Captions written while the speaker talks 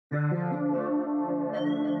Alright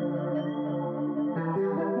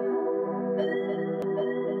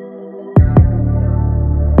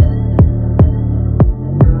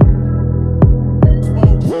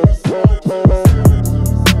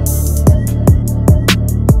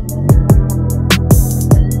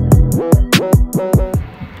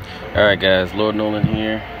guys, Lord Nollan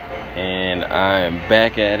here, and I am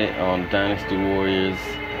back at it on Dynasty Warriors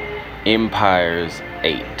Empires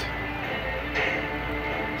 8.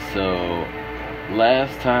 So,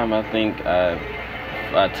 last time I think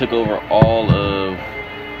I took over all of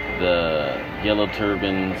the Yellow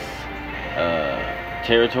Turban's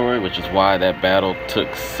territory, which is why that battle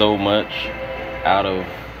took so much out of,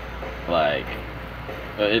 like,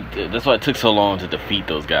 that's why it took so long to defeat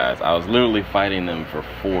those guys. I was literally fighting them for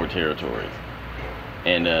 4 territories.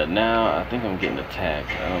 And now I think I'm getting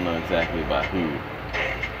attacked. I don't know exactly by who.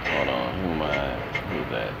 Hold on, who am I? Who's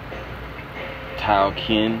that? Tao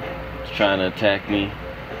Kin is trying to attack me.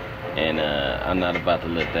 And I'm not about to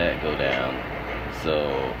let that go down.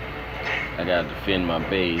 So I gotta defend my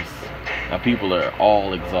base. My people are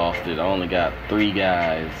all exhausted. I only got 3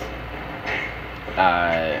 guys.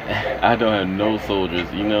 I don't have no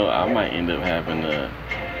soldiers. You know, I might end up having to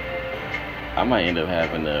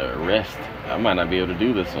rest. I might not be able to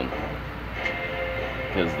do this one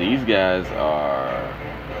because these guys are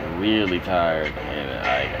really tired, and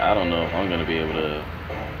I don't know if I'm gonna be able to.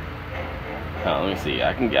 Let me see.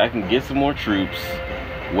 I can get some more troops.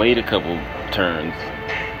 Wait a couple turns.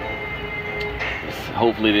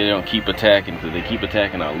 Hopefully they don't keep attacking, because if they keep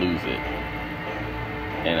attacking, I'll lose it.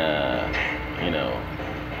 And you know.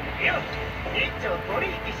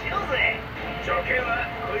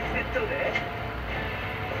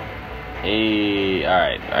 Hey,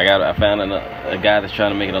 alright. I found a guy that's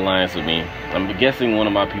trying to make an alliance with me. I'm guessing one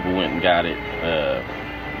of my people went and got it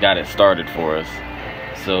started for us.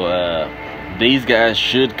 So these guys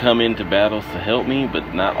should come into battles to help me,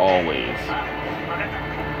 but not always.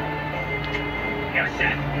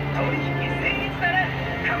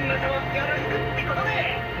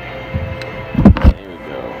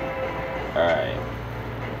 Alright,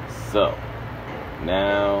 so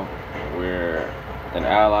now we're an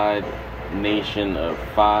allied nation of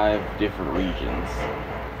 5 different regions,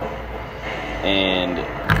 and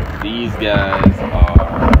these guys are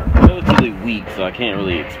relatively weak, so I can't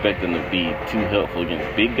really expect them to be too helpful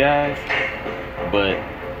against big guys, but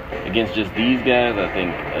against just these guys, I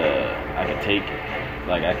think I could take,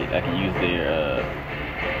 like, I could use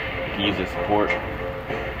their support.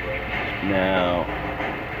 Now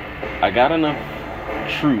I got enough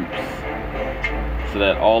troops so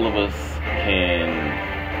that all of us can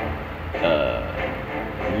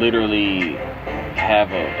literally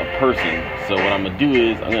have a person. So what I'm gonna do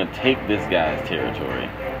is I'm gonna take this guy's territory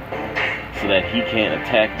so that he can't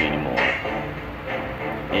attack me anymore.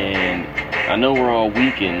 And I know we're all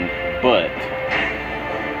weakened, but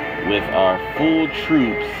with our full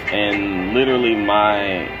troops and literally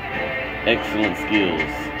my excellent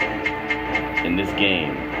skills in this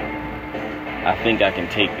game, I think I can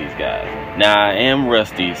take these guys. Now, I am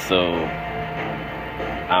rusty, so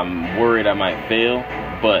I'm worried I might fail,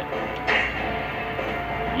 but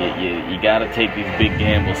you gotta take these big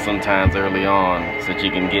gambles sometimes early on so that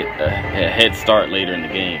you can get a head start later in the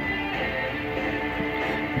game.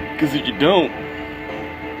 Because if you don't,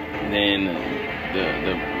 then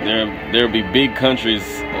there'll be big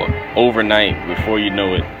countries overnight before you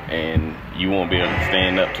know it, and you won't be able to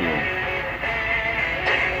stand up to them.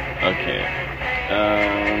 Okay.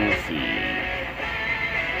 Let's see.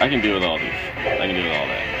 I can deal with all these. I can deal with all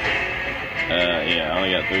that. Yeah, I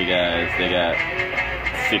only got 3 guys. They got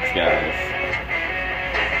 6 guys.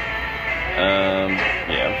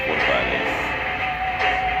 Yeah, I'll fortify this.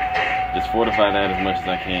 Just fortify that as much as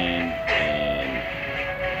I can, and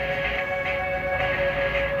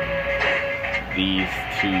these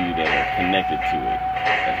 2 that are connected to it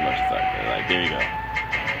as much as I can. Like, there you go.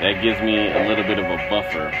 That gives me a little bit of a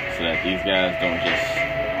buffer so that these guys don't just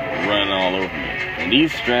run all over me. And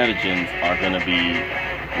these stratagems are going to be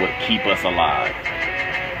what keep us alive.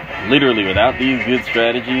 Literally, without these good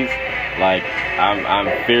strategies, like, I'm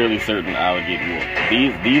fairly certain I would get whooped.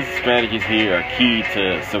 These strategies here are key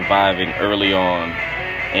to surviving early on.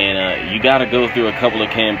 And you got to go through a couple of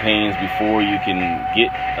campaigns before you can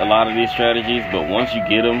get a lot of these strategies. But once you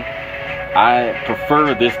get them, I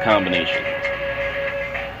prefer this combination.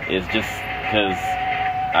 It's just because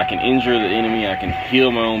I can injure the enemy, I can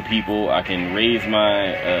heal my own people, I can raise my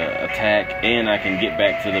attack, and I can get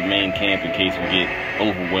back to the main camp in case we get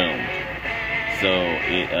overwhelmed. So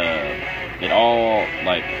it all,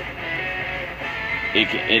 like,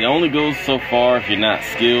 it only goes so far if you're not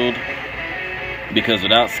skilled, because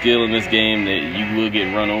without skill in this game, that you will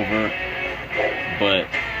get run over. But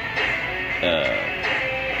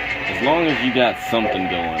as long as you got something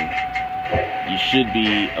going, you should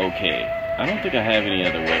be okay. I don't think I have any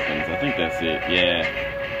other weapons. I think that's it. Yeah,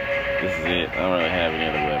 this is it. I don't really have any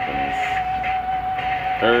other weapons.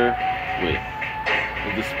 Wait,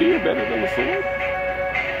 is the spear better than the sword?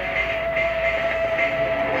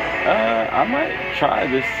 I might try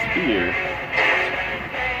this spear.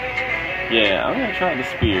 Yeah, I'm gonna try the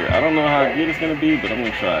spear. I don't know how good it's gonna be, but I'm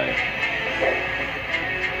gonna try it.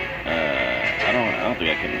 I don't think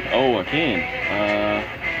I can. Oh, I can.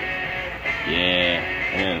 Yeah,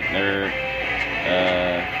 nerd.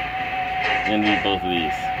 I'm gonna need both of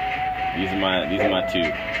these. These are my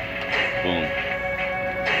two. Boom.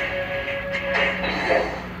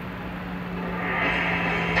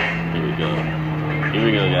 Here we go. Here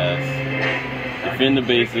we go, guys. Defend the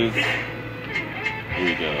bases. Here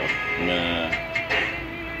we go. I'm gonna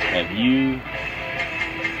have you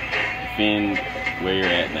defend where you're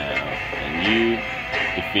at now, and you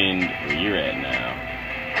defend where you're at now,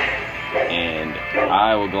 and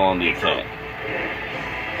I will go on the attack.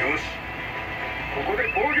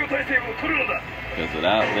 Because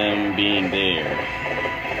without them being there,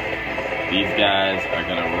 these guys are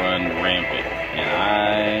gonna run rampant, and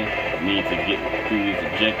I need to get through these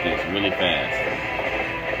objectives really fast.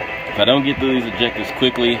 If I don't get through these objectives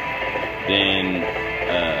quickly, then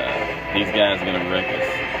these guys are gonna wreck us.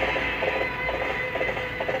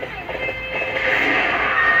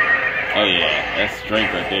 Oh yeah, that's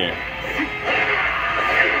strength right there.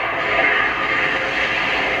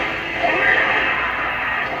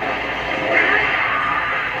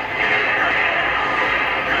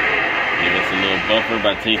 Give us a little buffer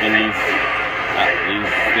by taking these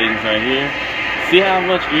things right here. See how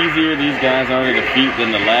much easier these guys are to defeat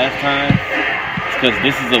than the last time? It's because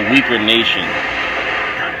this is a weaker nation.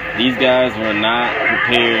 These guys were not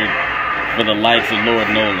prepared for the likes of Lord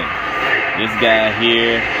Nollan. This guy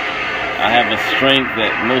here, I have a strength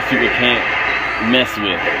that most people can't mess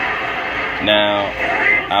with. Now,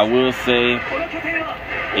 I will say,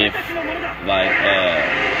 if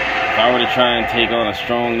I were to try and take on a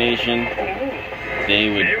strong nation, they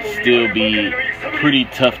would still be pretty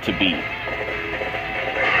tough to beat.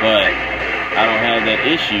 But I don't have that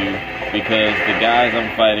issue because the guys I'm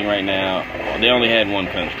fighting right now, they only had one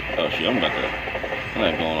country. Oh shit, I'm not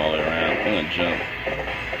going all the way around. I'm gonna jump.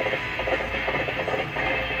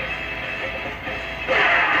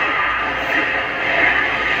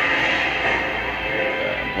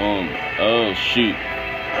 Boom. Oh shoot.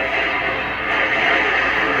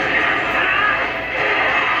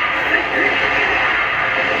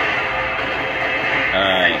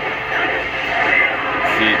 Alright.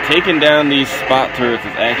 See, taking down these spot turrets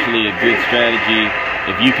is actually a good strategy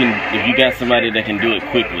if you got somebody that can do it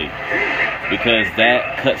quickly. Because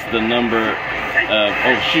that cuts the number of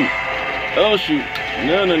oh shoot. Oh shoot.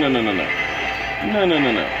 No. No.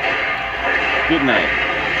 Good night.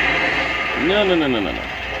 No.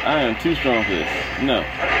 I am too strong for this. No.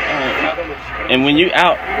 And when you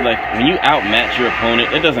outmatch your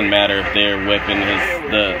opponent, it doesn't matter if their weapon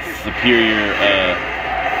is the superior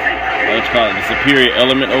the superior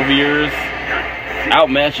element over yours.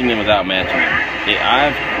 Outmatching them is outmatching them.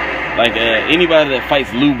 Anybody that fights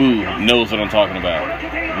Lubu knows what I'm talking about.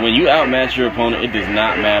 When you outmatch your opponent, it does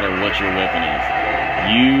not matter what your weapon is.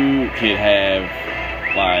 You could have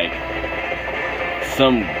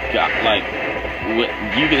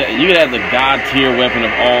you could have the god tier weapon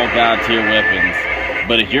of all god tier weapons,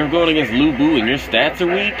 but if you're going against Lubu and your stats are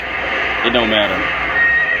weak, it don't matter.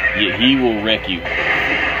 He will wreck you.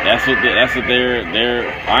 That's what they're.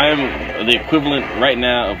 I am the equivalent right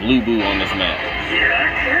now of Lubu on this map.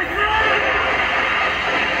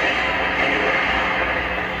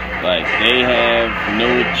 Like, they have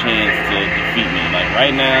no chance to defeat me. Like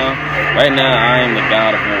right now I am the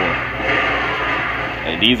god of war.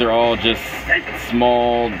 And these are all just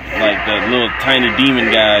small, like the little tiny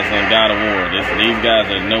demon guys on God of War. These guys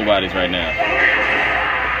are nobodies right now.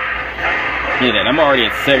 Look at that, I'm already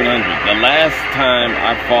at 700. The last time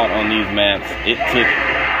I fought on these maps,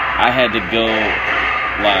 I had to go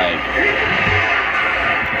like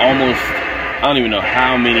almost, I don't even know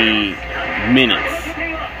how many minutes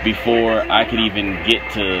before I could even get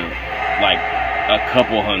to like a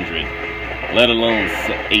couple hundred, let alone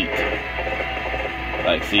 8.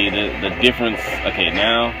 Like, see the difference. Okay,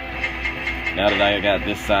 now that I got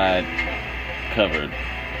this side covered,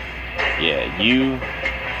 yeah, you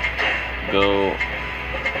go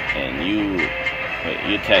and you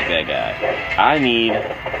attack that guy. I need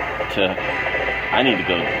to I need to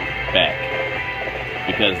go back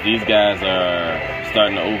because these guys are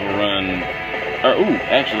starting to overrun. Or ooh,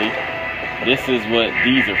 actually, this is what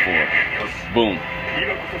these are for. Boom.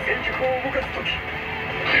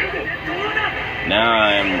 Now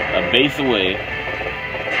I'm a base away,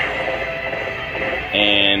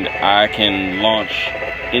 and I can launch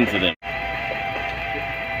into them.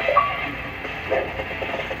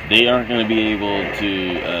 They aren't going to be able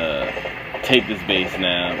to take this base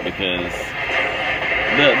now because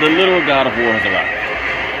the literal God of War has arrived.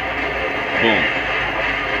 Boom.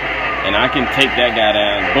 And I can take that guy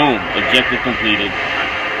down. Boom. Objective completed.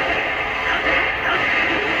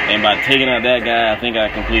 And by taking out that guy, I think I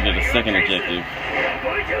completed a second objective.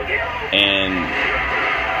 And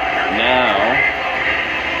now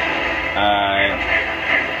I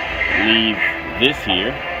leave this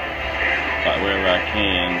here, wherever I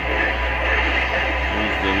can.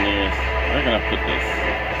 Where's the nearest? Where can I put this?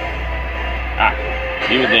 Ah,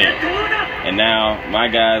 leave it there. And now my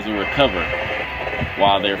guys will recover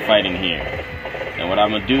while they're fighting here. And what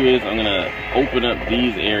I'm gonna do is I'm gonna open up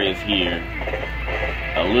these areas here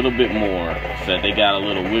a little bit more so that they got a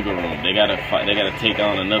little wiggle room. They gotta fight, they gotta take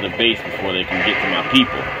on another base before they can get to my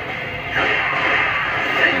people.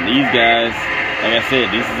 And these guys, like I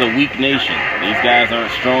said, this is a weak nation. These guys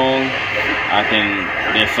aren't strong.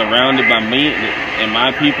 They're surrounded by me and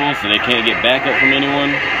my people, so they can't get backup from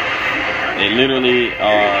anyone. They literally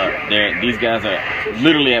are, these guys are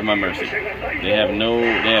literally at my mercy. They have no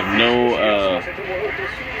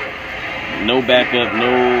backup,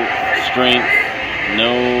 no strength,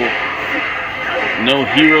 no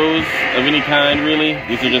heroes of any kind really.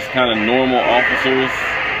 These are just kind of normal officers.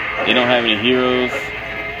 They don't have any heroes.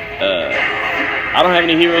 I don't have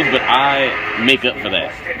any heroes, but I make up for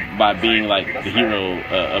that by being like the hero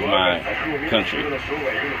of my country.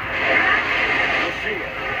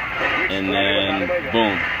 And then,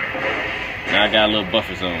 boom. Now I got a little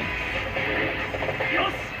buffer zone.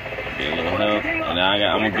 Get a little health. And now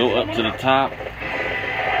I'm going to go up to the top.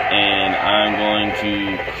 And I'm going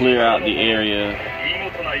to clear out the area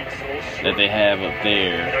that they have up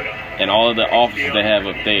there. And all of the officers they have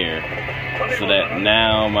up there. So that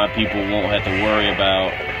now my people won't have to worry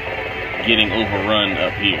about getting overrun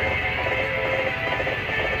up here.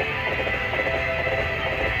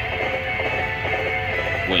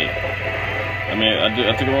 Wait. I mean, I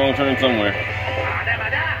took a wrong turn somewhere.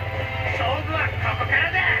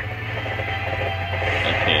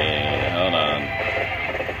 Okay, hold on.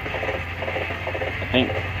 I think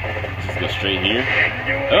let's just go straight here.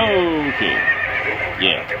 Oh, okay.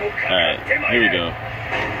 Yeah. Alright, here we go.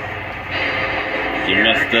 You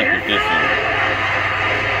messed up with this one.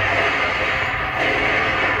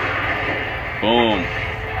 Boom.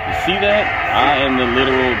 You see that? I am the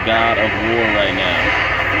literal God of War right now.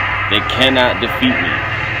 They cannot defeat me.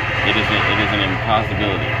 It is an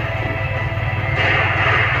impossibility.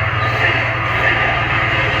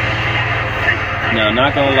 Now,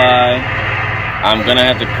 not gonna lie, I'm gonna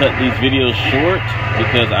have to cut these videos short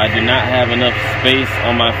because I do not have enough space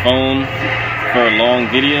on my phone for long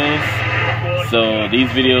videos. So these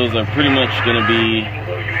videos are pretty much gonna be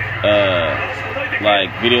like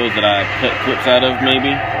videos that I cut clips out of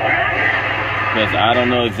maybe, because I don't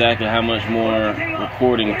know exactly how much more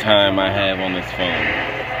recording time I have on this phone.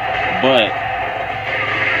 But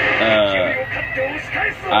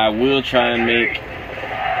I will try and make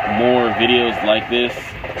more videos like this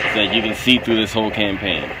so that you can see through this whole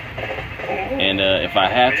campaign. And if I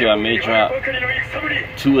have to, I may drop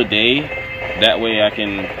 2 a day. That way I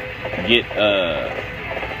can get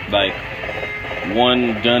like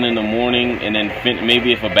 1 done in the morning, and then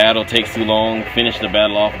maybe if a battle takes too long, finish the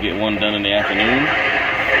battle off, get 1 done in the afternoon.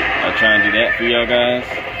 I'll try and do that for y'all guys,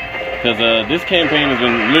 because this campaign has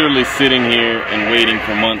been literally sitting here and waiting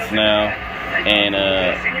for months now, and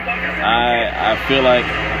I feel like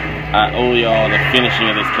I owe y'all the finishing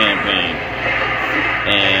of this campaign.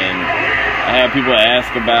 And I have people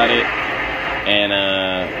ask about it, and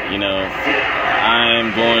you know,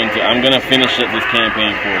 I'm gonna finish up this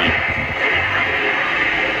campaign for you.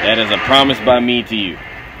 That is a promise by me to you.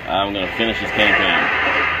 I'm gonna finish this campaign,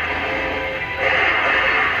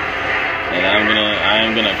 and I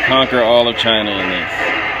am gonna conquer all of China in this.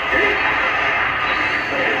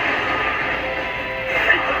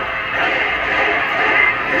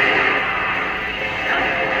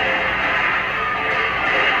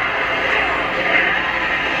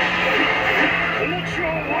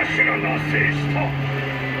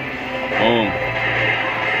 Boom.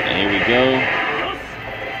 And here we go.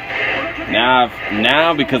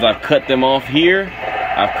 Now because I've cut them off here,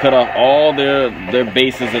 I I've cut off all their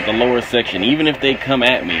bases at the lower section. Even if they come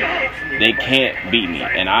at me, they can't beat me,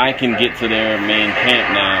 and I can get to their main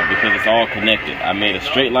camp now because it's all connected. I made a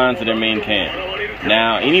straight line to their main camp.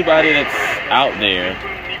 Now, anybody that's out there,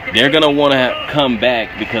 they're going to want to come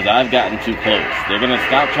back because I've gotten too close. They're going to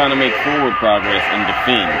stop trying to make forward progress and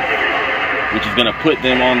defend, which is going to put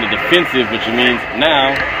them on the defensive, which means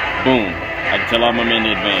now, boom, I can tell all my men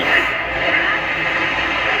to advance.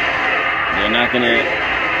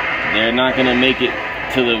 They're not gonna make it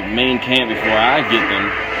to the main camp before I get them,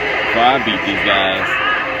 before I beat these guys.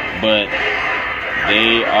 But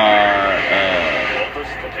they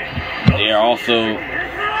are also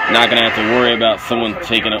not gonna have to worry about someone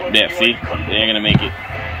taking up. Yeah, see, they're gonna make it.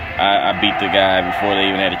 I beat the guy before they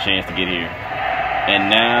even had a chance to get here. And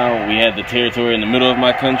now we have the territory in the middle of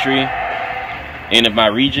my country, end of my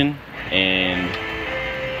region, and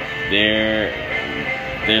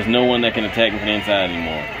there's no one that can attack me from the inside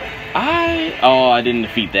anymore. I didn't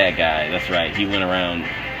defeat that guy. That's right. He went around.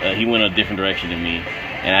 He went a different direction than me,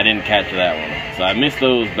 and I didn't capture that one. So I missed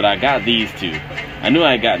those, but I got these two. I knew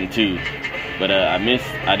I had gotten two, but I missed.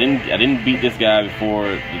 I didn't beat this guy before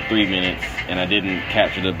the 3 minutes, and I didn't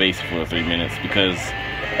capture the base for 3 minutes because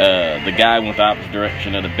the guy went the opposite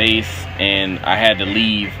direction of the base, and I had to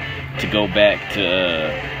leave to go back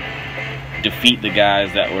to defeat the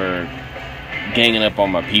guys that were ganging up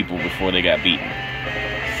on my people before they got beaten.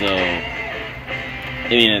 So I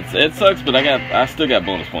mean, it sucks, but I still got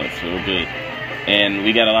bonus points, so we're good. And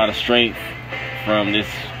we got a lot of strength from this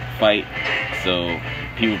fight, so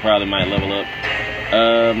people probably might level up.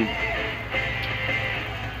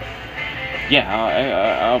 Yeah,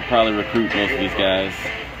 I'll probably recruit most of these guys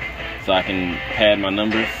so I can pad my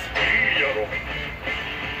numbers,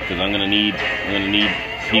 because I'm gonna need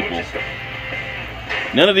people.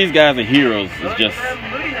 None of these guys are heroes. It's just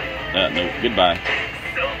no, goodbye.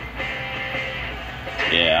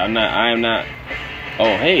 Yeah, I am not.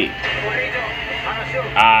 Oh, hey.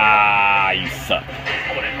 Ah, you suck.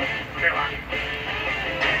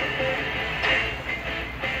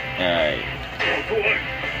 Alright.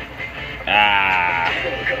 Ah.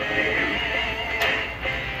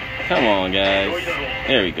 Come on, guys.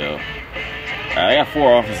 There we go. Alright, I got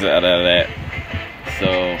 4 officers out of that.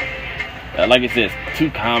 So, like I said, it's 2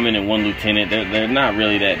 common and 1 lieutenant. They're not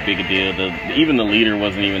really that big a deal. Even the leader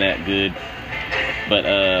wasn't even that good. But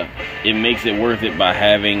it makes it worth it by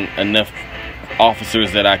having enough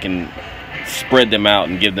officers that I can spread them out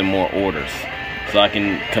and give them more orders, so I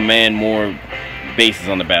can command more bases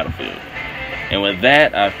on the battlefield. And with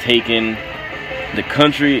that, I've taken the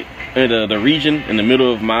country, the region in the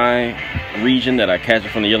middle of my region that I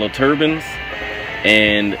captured from the Yellow Turbans.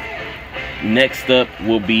 And next up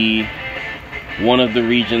will be one of the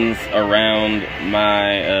regions around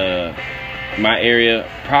my my area,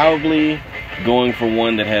 probably going for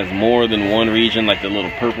one that has more than one region, like the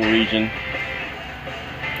little purple region.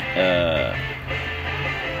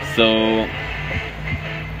 So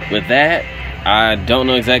with that, I don't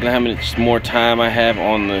know exactly how much more time I have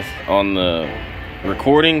on the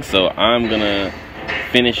recording, so I'm gonna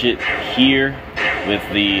finish it here with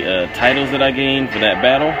the titles that I gained for that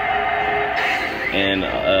battle, and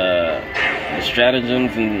the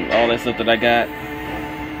stratagems and all that stuff that I got.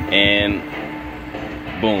 And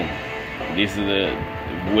boom,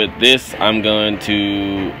 with this I'm going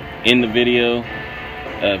to end the video.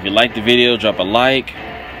 If you like the video, drop a like.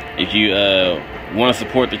 If you want to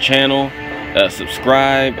support the channel,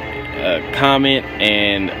 subscribe, comment,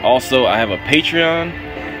 and also I have a Patreon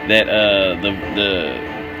that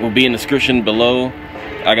will be in the description below.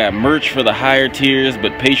 I got merch for the higher tiers,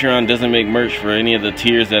 but Patreon doesn't make merch for any of the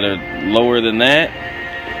tiers that are lower than that.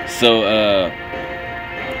 So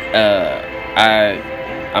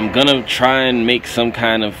I'm gonna try and make some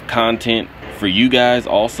kind of content for you guys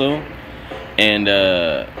also. And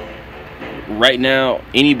right now,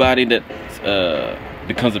 anybody that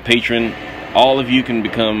becomes a patron, all of you can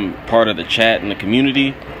become part of the chat in the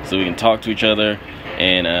community, so we can talk to each other,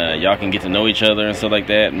 and y'all can get to know each other and stuff like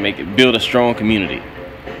that, and build a strong community.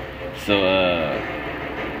 So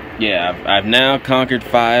yeah, I've now conquered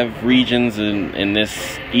 5 regions in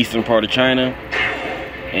this eastern part of China,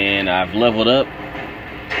 and I've leveled up,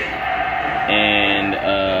 and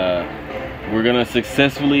we're gonna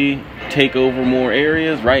successfully take over more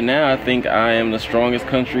areas. Right now, I think I am the strongest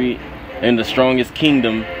country and the strongest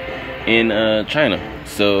kingdom in China.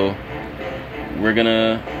 So we're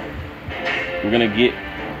gonna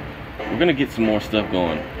get some more stuff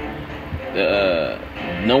going.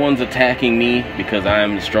 No one's attacking me because I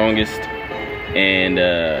am the strongest, and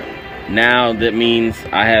now that means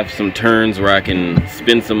I have some turns where I can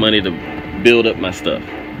spend some money to build up my stuff.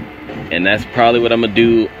 And that's probably what I'm gonna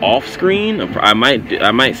do off screen. I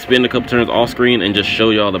might spend a couple turns off screen and just show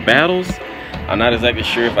y'all the battles. I'm not exactly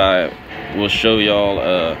sure if I will show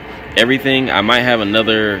y'all everything. I might have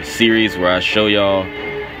another series where I show y'all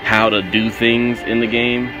how to do things in the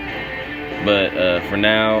game. But for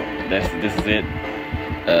now, this is it.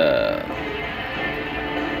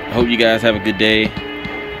 Hope you guys have a good day.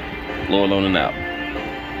 Nollan Out.